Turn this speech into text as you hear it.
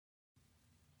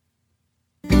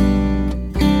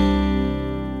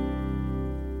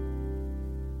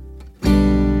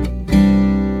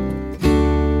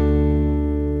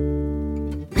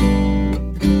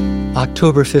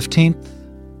October 15th,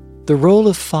 the role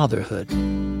of fatherhood.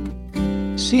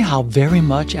 See how very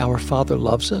much our Father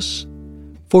loves us?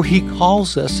 For He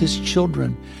calls us His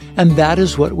children, and that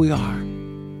is what we are.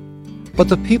 But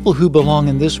the people who belong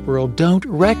in this world don't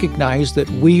recognize that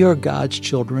we are God's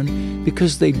children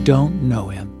because they don't know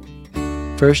Him.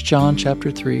 1 John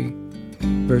chapter 3,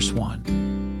 verse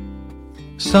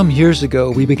 1. Some years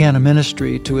ago, we began a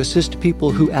ministry to assist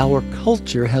people who our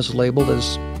culture has labeled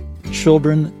as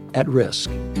children at risk.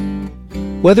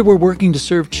 Whether we're working to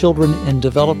serve children in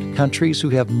developed countries who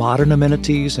have modern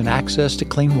amenities and access to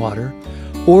clean water,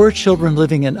 or children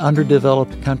living in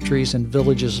underdeveloped countries and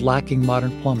villages lacking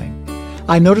modern plumbing,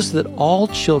 I notice that all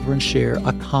children share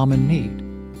a common need: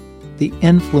 the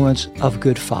influence of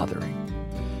good fathering.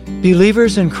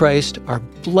 Believers in Christ are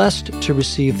blessed to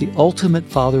receive the ultimate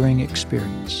fathering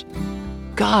experience.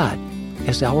 God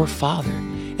is our Father,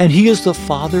 and He is the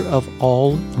Father of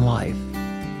all life.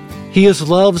 He is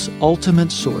love's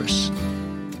ultimate source.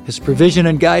 His provision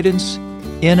and guidance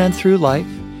in and through life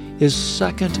is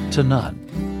second to none.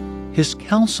 His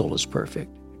counsel is perfect.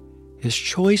 His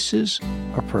choices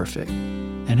are perfect.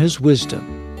 And His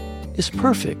wisdom is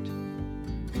perfect.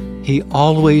 He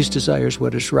always desires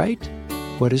what is right,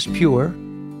 what is pure,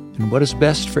 and what is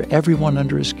best for everyone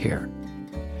under His care.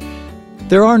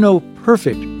 There are no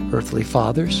perfect earthly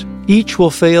fathers. Each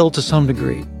will fail to some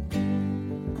degree.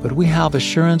 But we have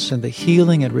assurance in the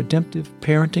healing and redemptive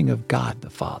parenting of God the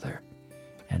Father,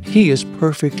 and He is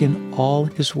perfect in all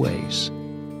His ways.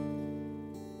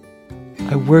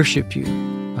 I worship You,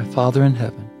 my Father in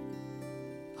heaven.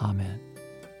 Amen.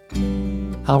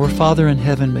 Our Father in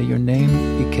heaven, may Your name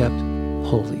be kept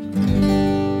holy.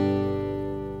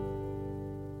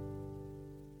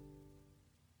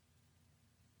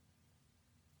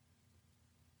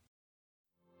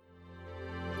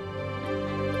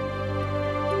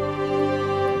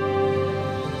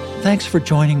 Thanks for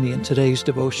joining me in today's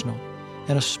devotional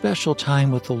and a special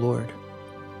time with the Lord.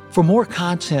 For more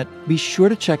content, be sure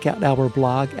to check out our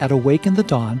blog at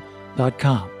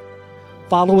awakenthedawn.com.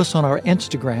 Follow us on our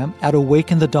Instagram at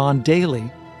Awaken the Dawn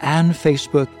Daily and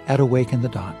Facebook at Awaken the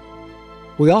Dawn.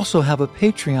 We also have a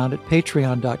Patreon at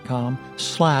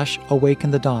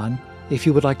patreon.com/awakenthedawn if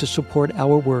you would like to support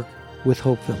our work with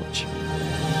Hope Village.